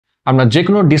আমরা যে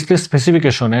কোনো ডিসপ্লে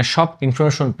স্পেসিফিকেশনে সব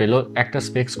ইনফরমেশন পেলেও একটা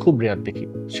স্পেক্স খুব রেয়ার দেখি,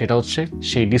 সেটা হচ্ছে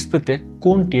সেই ডিসপ্লেতে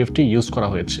কোন টিএফটি ইউজ করা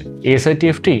হয়েছে, এএসআই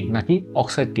টিএফটি নাকি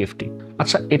অক্সাইড টিএফটি।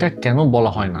 আচ্ছা, এটা কেন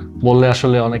বলা হয় না? বললে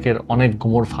আসলে অনেকের অনেক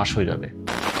গোমর ফাঁস হয়ে যাবে।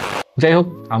 যাই হোক,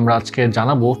 আমরা আজকে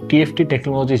জানাবো টিএফটি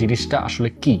টেকনোলজি জিনিসটা আসলে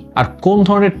কি, আর কোন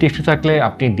ধরনের টিএফটি থাকলে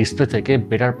আপনি ডিসপ্লে থেকে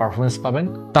বেটার পারফরমেন্স পাবেন।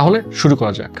 তাহলে শুরু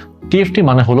করা যাক। টিএফটি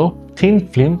মানে হলো থিন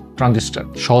ফিল্ম ট্রানজিস্টর।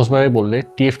 সহজভাবে বললে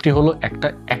টিএফটি হলো একটা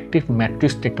অ্যাক্টিভ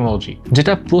ম্যাট্রিক্স টেকনোলজি,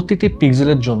 যেটা প্রতিটি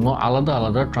পিক্সেলের জন্য আলাদা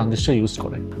আলাদা ট্রানজিস্টর ইউজ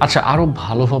করে। আচ্ছা, আরো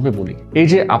ভালোভাবে বলি, এই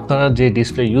যে আপনারা যে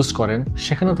ডিসপ্লে ইউজ করেন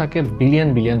সেখানে থাকে বিলিয়ন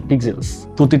বিলিয়ন পিক্সেলস।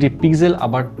 প্রতিটি পিক্সেল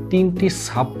আবার 3টি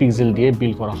সাব পিক্সেল দিয়ে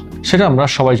বিল্ড করা হয়, সেটা আমরা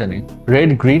সবাই জানি,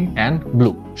 red, green and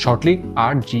blue, shortly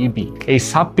RGB। এই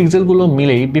সাব পিক্সেল গুলো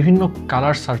মিলেই বিভিন্ন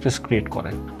কালার সারফেস ক্রিয়েট করে।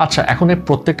 আচ্ছা, এখন এই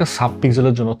প্রত্যেকটা সাব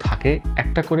পিক্সেলের জন্য থাকে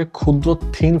একটা করে ক্ষুদ্র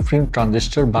থিন ফিল্ম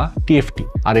ট্রানজিস্টর বা টিএফটি,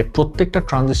 আর এই প্রত্যেকটা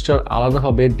ট্রানজিস্টর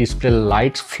আলাদাভাবে ডিসপ্লে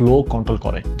লাইট ফ্লো কন্ট্রোল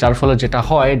করে, যার ফলে যেটা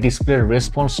হয় ডিসপ্লের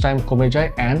রেসপন্স টাইম কমে যায়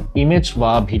অ্যান্ড ইমেজ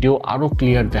বা ভিডিও আরো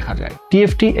ক্লিয়ার দেখা যায়।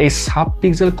 টিএফটি এই সাব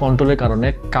পিক্সেল কন্ট্রোলের কারণে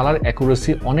কালার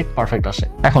অ্যাকুরেসি অনেক পারফেক্ট আসে।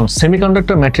 এখন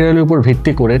সেমিকন্ডাক্টর ম্যাটেরিয়ালের উপর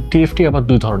ভিত্তি করে টিএফটি আবার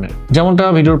দুই ধরনের, যেমনটা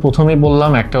ভিডিওর প্রথমেই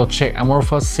বললাম, একটা হচ্ছে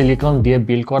অ্যামরফাস সিলিকন দিয়ে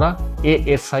বিল্ড করা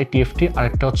এএসআই টিএফটি, আর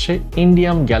একটা হচ্ছে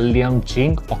ইন্ডিয়াম গ্যালিয়াম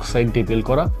জিঙ্ক অক্সাইড দিয়ে বিল্ড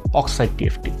করা অক্সাইড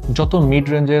টিএফটি। যত মিড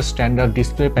রেঞ্জের স্ট্যান্ডার্ড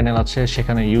ডিসপ্লে প্যানেল আছে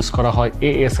সেখানে ইউজ করা হয়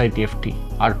এএসআই টিএফটি,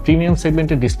 আর প্রিমিয়াম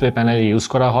সেগমেন্টের ডিসপ্লে প্যানেলে ইউজ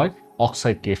করা হয়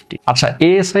অক্সাইড টিএফটি। আচ্ছা,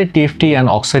 ASI TFT and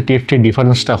oxide TFT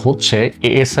ডিফারেন্সটা হচ্ছে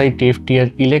এএসআই টিএফটি এর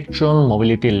electron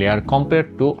mobility layer compare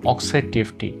to oxide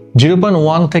TFT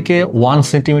 0.1 থেকে 1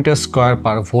 সেন্টিমিটার স্কোয়ার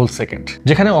পার ভোল্ট সেকেন্ড,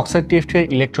 যেখানে অক্সাইড টিএফটি এর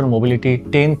ইলেকট্রন মোবিলিটি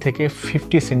 10 থেকে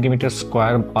 50 সেন্টিমিটার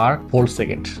স্কোয়ার পার ভোল্ট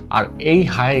সেকেন্ড। আর এই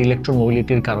হাই ইলেকট্রন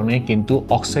মোবিলিটির কারণে কিন্তু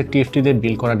অক্সাইড টিএফটি দিয়ে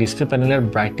বিল্ড করা ডিসপ্লে প্যানেলের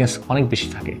ব্রাইটনেস অনেক বেশি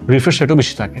থাকে, রিফ্রেশ রেটও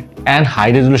বেশি থাকে, অ্যান্ড হাই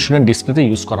রেজলিউশনের ডিসপ্লেতে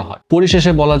ইউজ করা হয়।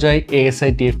 পরিশেষে বলা যায়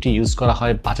এএসআই টিএফটি ইউজ করা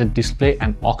হয় budget display,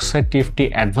 and oxide TFT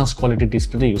advance quality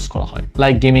ডিসপ্লেতে ইউজ করা হয়।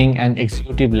 লাইক গেমিং অ্যান্ড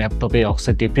এক্সিকিউটিভ ল্যাপটপে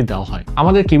অক্সাইড টিএফটি দেওয়া হয়।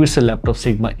 আমাদের কিবিটস এর ল্যাপটপ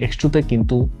সিগমা X2 তে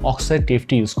কিন্তু অক্সাইড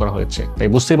টিএফটি ইউজ করা হয়েছে, তাই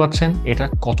বুঝতেই পারছেন এটা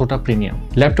কতটা প্রিমিয়াম।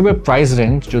 ল্যাপটপের প্রাইস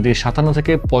রেঞ্জ যদি 57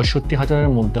 থেকে 65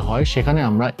 হাজারের মধ্যে হয়, সেখানে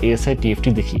আমরা এএসআই টিএফটি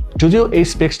দেখি। যদিও এই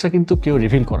স্পেক্সটা কিন্তু কেউ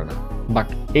রিভিল করে না, বাট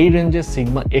এই রেঞ্জে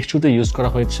সিগমা X2 তে ইউজ করা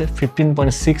হয়েছে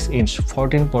 15.6 inch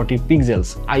 1440 pixels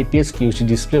IPS QHD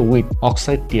display with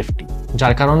oxide TFT,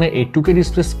 যার কারণে এই 2K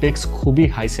ডিসপ্লে স্পেক্স খুবই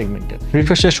high segmented.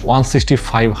 Refresh rate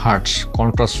 165 hertz,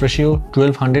 contrast ratio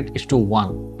 1200:1,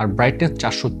 আর brightness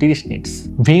 430 nits,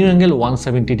 view angle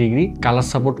 170 degree, colour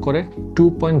support করে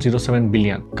 2.07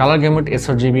 billion, colour গ্যামুট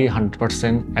sRGB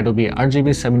 100%, Adobe RGB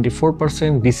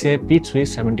 74%, DCI P3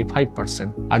 75%,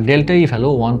 আর delta ই value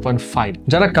 1.5।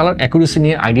 যারা colour accuracy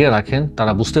নিয়ে idea রাখেন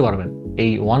তারা বুঝতে পারবেন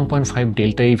এই 1.5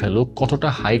 ডেল্টা ই ভ্যালু কতটা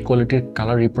হাই কোয়ালিটির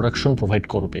কালার রিপ্রোডাকশন প্রোভাইড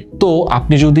করবে। তো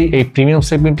আপনি যদি এই প্রিমিয়াম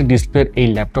সেগমেন্টের ডিসপ্লের এই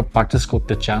ল্যাপটপ পারচেস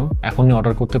করতে চান, এখনই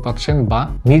অর্ডার করতে পারছেন, বা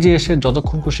নিজে এসে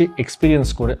যতক্ষণ খুশি এক্সপিরিয়েন্স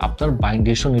করে আপনার বাইং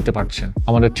ডিসিশন নিতে পারছেন।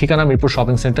 আমাদের ঠিকানা Mirpur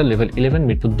shopping centre, level 11,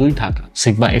 Mirpur 2, Dhaka.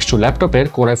 Sigma X2 ল্যাপটপের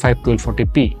Core i5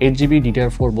 1240p, 8GB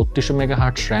DDR4 32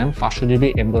 MHz RAM, 500GB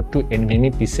M.2 NVMe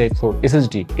PCI 4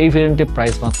 SSD। এই ভেরিয়েন্টের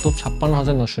প্রাইস মাত্র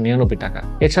 56,999 টাকা।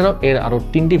 এছাড়াও এর আরো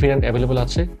 3টি ভেরিয়েন্ট অ্যাভেলেবল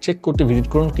আছে, চেক করতে ভিজিট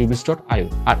করুন qbits.io।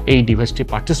 আর এই ডিভাইসটি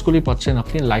পারচেস করলেই পাচ্ছেন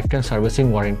আপনি লাইফ টাইম সার্ভিসিং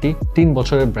ওয়ারেন্টি, 3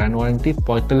 বছরের ব্র্যান্ড ওয়ারেন্টি,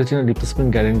 45 দিনের রিপ্লেসমেন্ট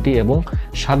গ্যারান্টি এবং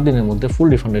 7 দিনের মধ্যে ফুল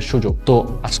রিফান্ডের সুযোগ। তো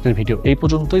আজকের ভিডিও এই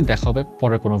পর্যন্তই, দেখা হবে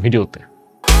পরের কোনো ভিডিওতে।